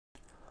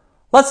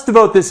Let's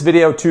devote this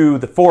video to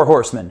the four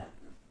horsemen.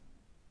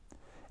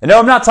 And no,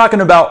 I'm not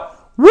talking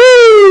about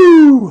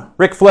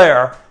Ric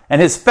Flair and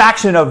his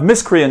faction of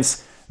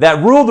miscreants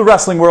that ruled the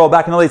wrestling world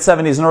back in the late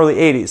 70s and early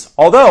 80s.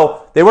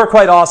 Although they were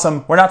quite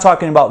awesome, we're not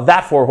talking about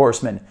that four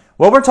horsemen.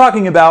 What we're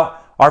talking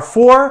about are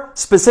four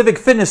specific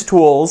fitness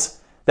tools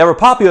that were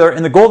popular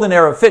in the golden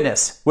era of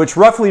fitness, which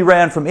roughly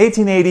ran from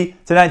 1880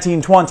 to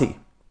 1920.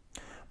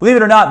 Believe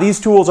it or not, these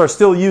tools are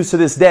still used to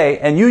this day,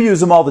 and you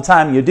use them all the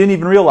time. You didn't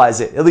even realize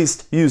it. At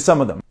least you use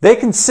some of them. They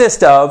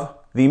consist of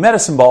the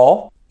medicine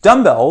ball,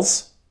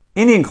 dumbbells,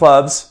 Indian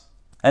clubs,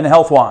 and a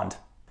health wand.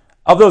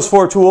 Of those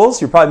four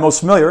tools, you're probably most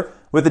familiar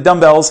with the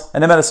dumbbells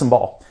and the medicine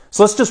ball.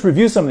 So let's just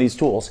review some of these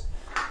tools.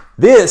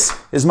 This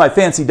is my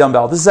fancy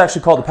dumbbell. This is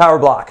actually called a power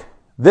block.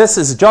 This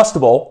is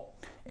adjustable,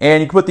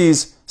 and you can put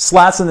these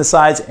slats in the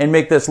sides and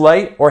make this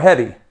light or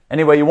heavy,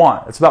 any way you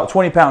want. It's about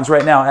 20 pounds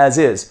right now as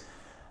is.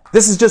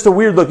 This is just a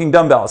weird looking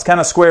dumbbell. It's kind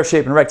of square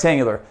shaped and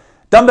rectangular.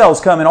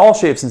 Dumbbells come in all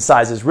shapes and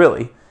sizes,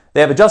 really.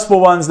 They have adjustable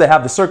ones, they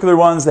have the circular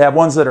ones, they have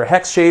ones that are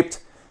hex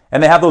shaped,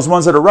 and they have those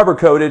ones that are rubber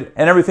coated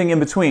and everything in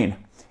between.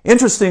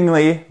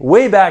 Interestingly,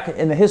 way back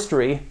in the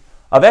history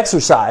of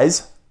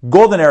exercise,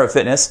 golden era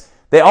fitness,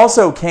 they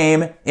also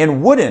came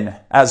in wooden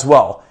as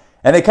well.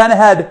 And they kind of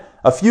had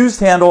a fused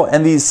handle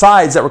and these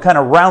sides that were kind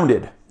of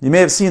rounded. You may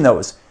have seen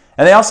those.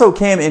 And they also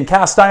came in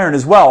cast iron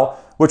as well,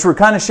 which were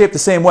kind of shaped the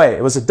same way.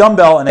 It was a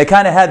dumbbell and they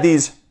kind of had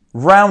these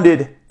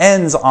rounded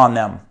ends on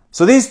them.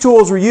 So these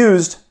tools were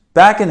used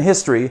back in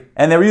history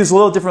and they were used a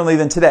little differently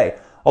than today.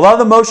 A lot of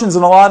the motions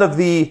and a lot of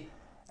the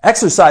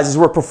exercises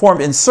were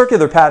performed in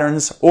circular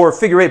patterns or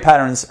figure eight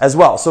patterns as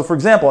well. So for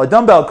example, a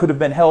dumbbell could have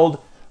been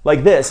held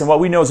like this, and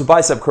what we know as a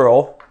bicep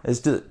curl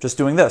is just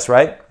doing this,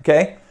 right?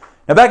 Okay.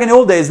 Now back in the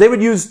old days, they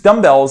would use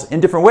dumbbells in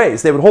different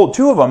ways. They would hold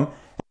two of them and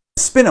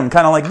spin them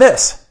kind of like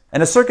this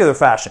in a circular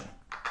fashion.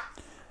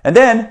 And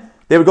then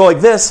they would go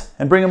like this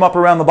and bring them up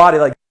around the body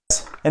like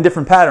this in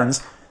different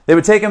patterns. They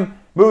would take them,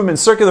 move them in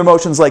circular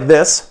motions like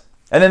this,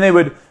 and then they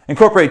would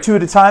incorporate two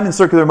at a time in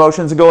circular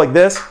motions and go like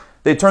this.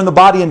 They'd turn the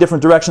body in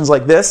different directions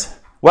like this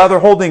while they're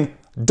holding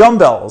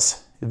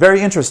dumbbells.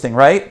 Very interesting,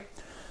 right?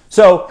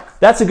 So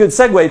that's a good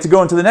segue to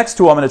go into the next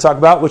tool I'm going to talk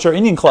about, which are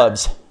Indian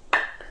clubs.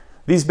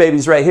 These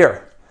babies right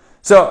here.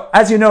 So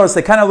as you notice,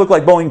 they kind of look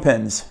like bowling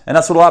pins. And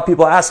that's what a lot of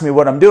people ask me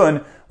what I'm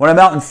doing when I'm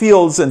out in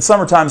fields in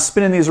summertime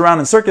spinning these around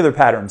in circular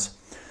patterns.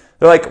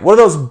 They're like, what are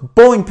those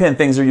bowling pin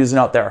things they're using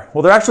out there?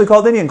 Well, they're actually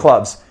called Indian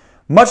clubs.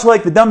 Much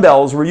like the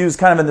dumbbells were used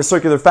kind of in the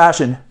circular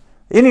fashion,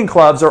 Indian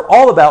clubs are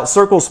all about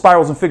circles,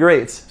 spirals, and figure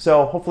eights.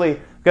 So hopefully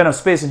I've got enough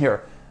space in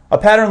here. A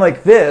pattern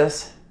like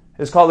this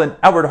is called an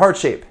outward heart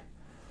shape.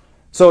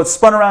 So it's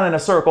spun around in a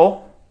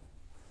circle,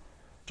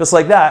 just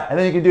like that. And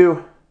then you can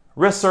do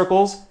wrist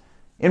circles,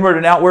 inward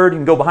and outward. You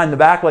can go behind the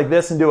back like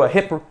this and do a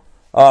hip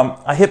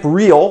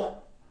reel.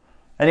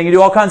 And you can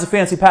do all kinds of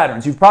fancy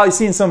patterns. You've probably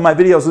seen some of my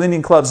videos with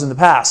Indian clubs in the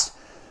past.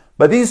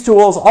 But these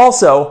tools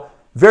also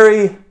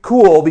very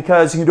cool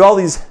because you can do all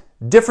these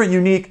different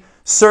unique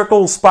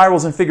circles,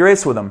 spirals, and figure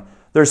eights with them.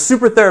 They're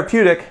super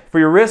therapeutic for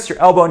your wrist, your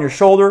elbow, and your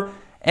shoulder,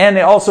 and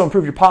they also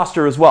improve your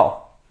posture as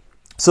well.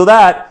 So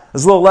that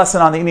is a little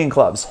lesson on the Indian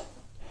clubs.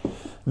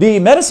 The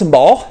medicine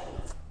ball,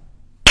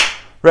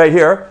 right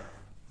here,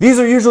 these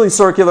are usually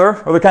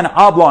circular or they're kind of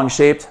oblong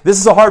shaped. This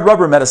is a hard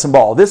rubber medicine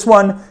ball. This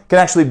one can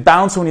actually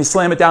bounce when you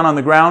slam it down on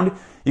the ground.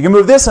 You can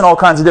move this in all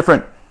kinds of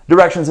different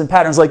directions and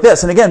patterns like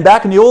this. And again,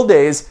 back in the old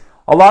days,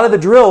 a lot of the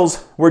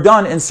drills were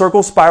done in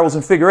circles, spirals,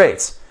 and figure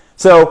eights.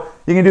 So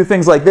you can do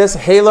things like this,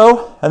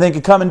 halo, and then you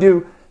can come and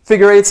do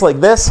figure eights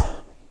like this.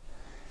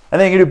 And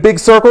then you can do big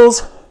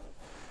circles.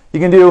 You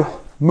can do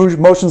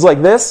motions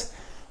like this.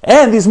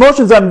 And these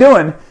motions I'm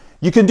doing,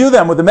 you can do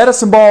them with the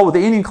medicine ball, with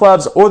the Indian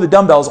clubs, or the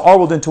dumbbells all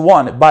rolled into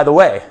one, by the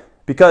way.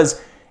 Because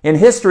in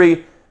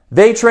history,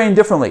 they trained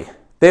differently.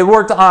 They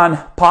worked on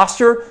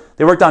posture,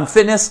 they worked on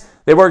fitness,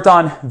 they worked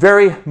on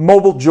very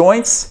mobile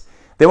joints.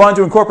 They wanted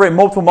to incorporate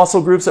multiple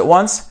muscle groups at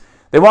once.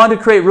 They wanted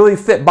to create really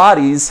fit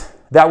bodies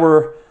that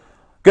were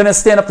going to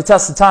stand up the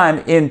test of time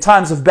in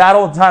times of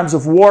battle, in times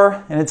of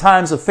war, and in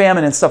times of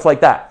famine and stuff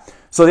like that.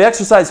 So the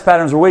exercise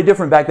patterns were way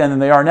different back then than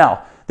they are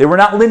now. They were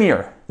not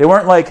linear. They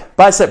weren't like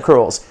bicep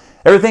curls.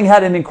 Everything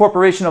had an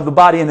incorporation of the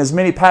body in as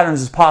many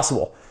patterns as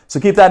possible.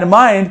 So keep that in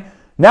mind.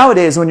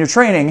 Nowadays, when you're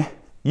training,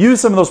 use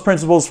some of those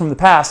principles from the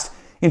past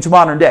into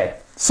modern day.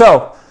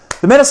 So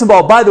the medicine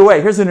ball, by the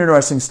way, here's an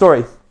interesting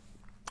story.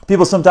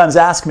 People sometimes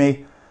ask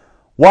me,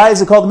 why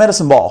is it called the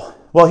medicine ball?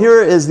 Well,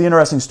 here is the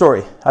interesting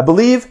story. I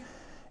believe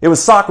it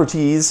was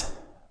Socrates,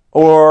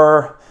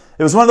 or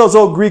it was one of those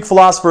old Greek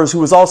philosophers who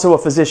was also a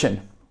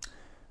physician.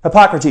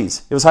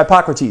 Hippocrates. It was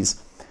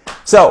Hippocrates.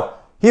 So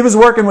he was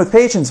working with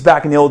patients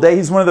back in the old day.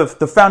 He's one of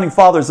the founding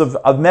fathers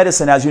of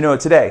medicine as you know it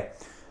today.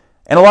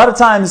 And a lot of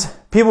times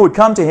people would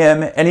come to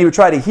him and he would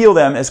try to heal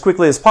them as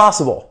quickly as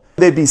possible.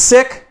 They'd be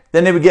sick,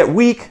 then they would get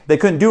weak, they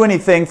couldn't do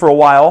anything for a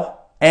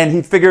while, and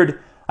he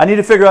figured, I need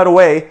to figure out a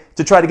way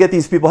to try to get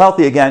these people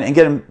healthy again and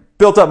get them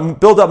build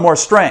up more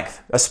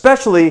strength,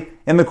 especially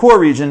in the core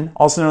region,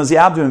 also known as the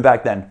abdomen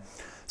back then.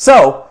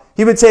 So he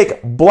he would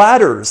take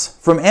bladders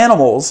from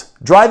animals,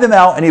 dry them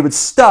out, and he would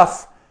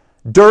stuff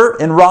dirt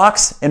and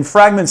rocks and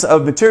fragments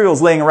of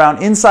materials laying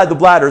around inside the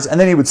bladders, and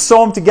then he would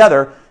sew them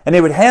together, and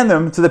he would hand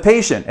them to the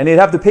patient. And he'd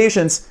have the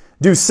patients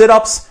do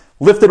sit-ups,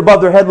 lift it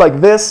above their head like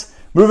this,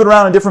 move it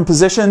around in different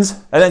positions,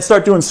 and then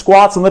start doing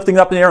squats and lifting it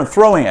up in the air and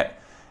throwing it.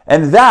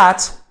 And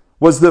that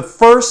was the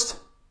first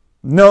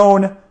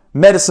known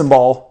medicine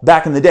ball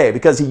back in the day,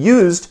 because he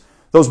used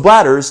those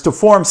bladders to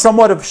form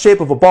somewhat of the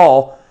shape of a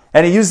ball,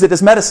 and he used it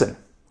as medicine.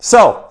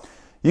 So,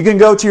 you can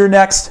go to your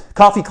next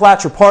coffee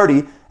klatch or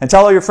party and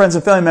tell all your friends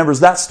and family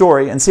members that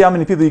story and see how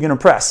many people you can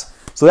impress.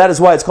 So that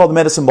is why it's called the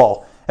medicine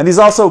ball. And these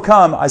also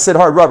come, I said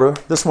hard rubber,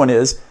 this one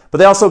is, but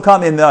they also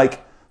come in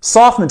like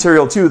soft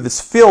material too that's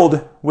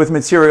filled with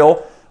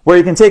material where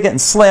you can take it and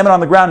slam it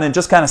on the ground and it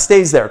just kind of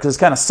stays there because it's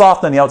kind of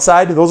soft on the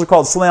outside. Those are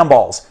called slam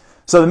balls.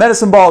 So the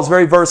medicine ball is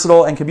very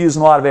versatile and can be used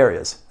in a lot of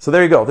areas. So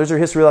there you go. There's your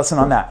history lesson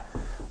on that.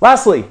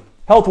 Lastly,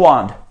 health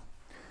wand.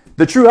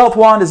 The true health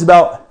wand is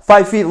about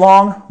 5 feet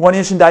long, 1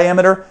 inch in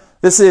diameter.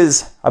 This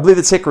is, I believe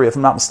it's hickory if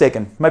I'm not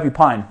mistaken. It might be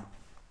pine.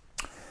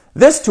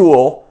 This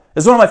tool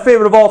is one of my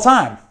favorite of all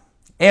time.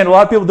 And a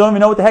lot of people don't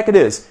even know what the heck it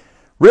is.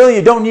 Really,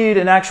 you don't need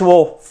an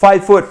actual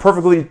 5-foot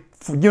perfectly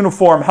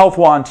uniform health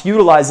wand to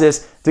utilize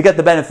this to get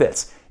the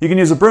benefits. You can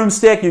use a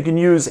broomstick, you can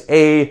use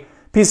a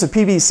piece of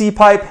PVC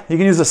pipe, you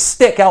can use a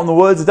stick out in the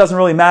woods. It doesn't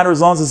really matter as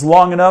long as it's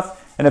long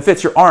enough and it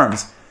fits your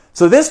arms.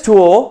 So this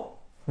tool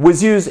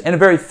was used in a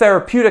very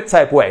therapeutic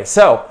type way.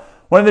 So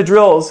one of the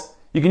drills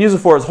you can use it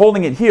for is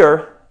holding it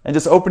here and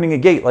just opening a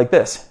gate like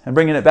this and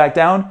bringing it back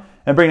down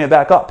and bringing it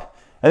back up.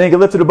 And then you can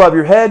lift it above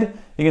your head.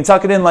 You can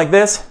tuck it in like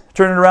this,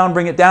 turn it around,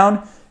 bring it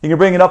down. You can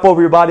bring it up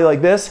over your body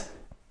like this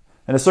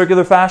in a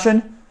circular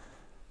fashion,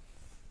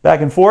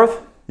 back and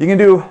forth. You can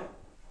do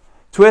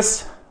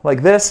twists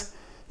like this.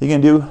 You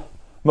can do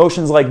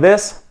motions like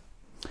this.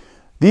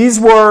 These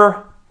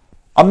were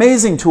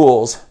amazing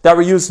tools that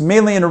were used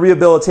mainly in a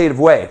rehabilitative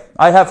way.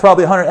 I have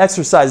probably 100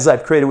 exercises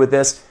I've created with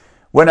this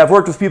when I've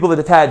worked with people that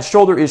have had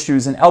shoulder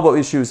issues and elbow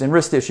issues and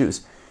wrist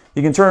issues.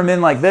 You can turn them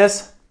in like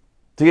this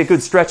to get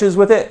good stretches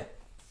with it.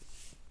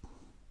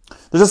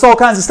 There's just all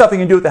kinds of stuff you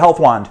can do with the health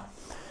wand.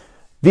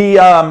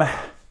 Let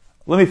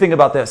me think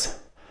about this.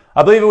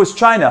 I believe it was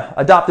China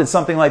adopted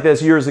something like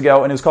this years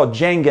ago, and it was called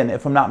Jangan,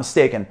 if I'm not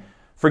mistaken.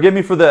 Forgive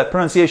me for the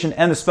pronunciation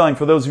and the spelling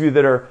for those of you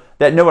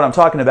that know what I'm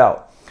talking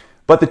about.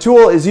 But the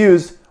tool is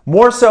used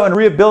more so in a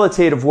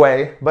rehabilitative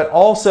way, but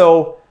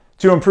also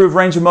to improve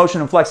range of motion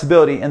and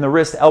flexibility in the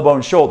wrist, elbow,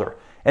 and shoulder.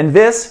 And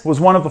this was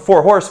one of the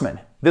 4 horsemen.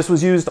 This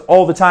was used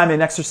all the time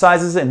in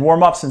exercises and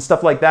warm-ups and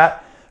stuff like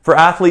that for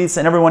athletes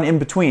and everyone in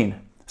between.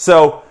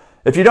 So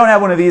if you don't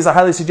have one of these, I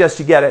highly suggest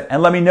you get it.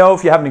 And let me know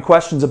if you have any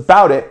questions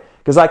about it,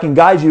 because I can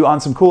guide you on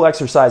some cool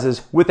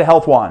exercises with the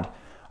health wand.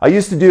 I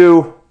used to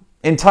do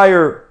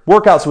entire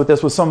workouts with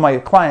this with some of my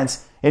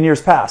clients in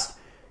years past.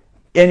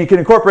 And you can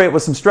incorporate it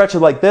with some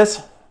stretches like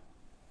this,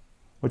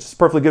 which is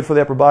perfectly good for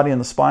the upper body and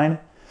the spine.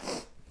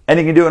 And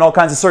you can do it in all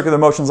kinds of circular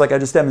motions like I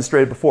just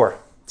demonstrated before.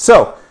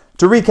 So,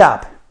 to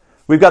recap,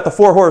 we've got the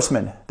 4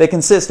 horsemen. They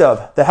consist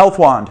of the health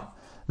wand,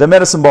 the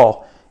medicine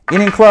ball,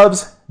 eating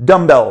clubs,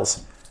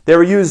 dumbbells. They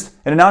were used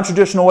in a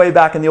non-traditional way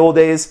back in the old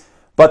days,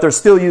 but they're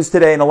still used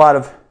today in a lot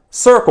of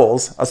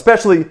circles,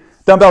 especially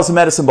dumbbells and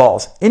medicine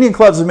balls. Indian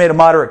clubs have made a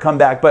moderate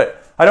comeback,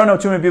 but I don't know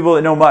too many people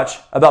that know much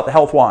about the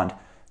health wand.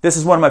 This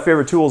is one of my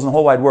favorite tools in the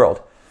whole wide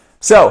world.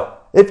 So,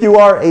 if you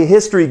are a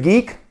history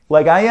geek,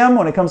 like I am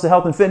when it comes to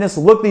health and fitness,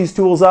 look these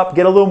tools up,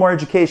 get a little more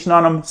education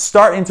on them,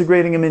 start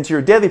integrating them into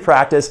your daily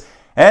practice,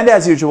 and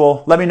as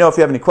usual, let me know if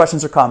you have any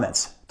questions or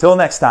comments. Till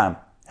next time,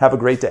 have a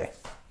great day.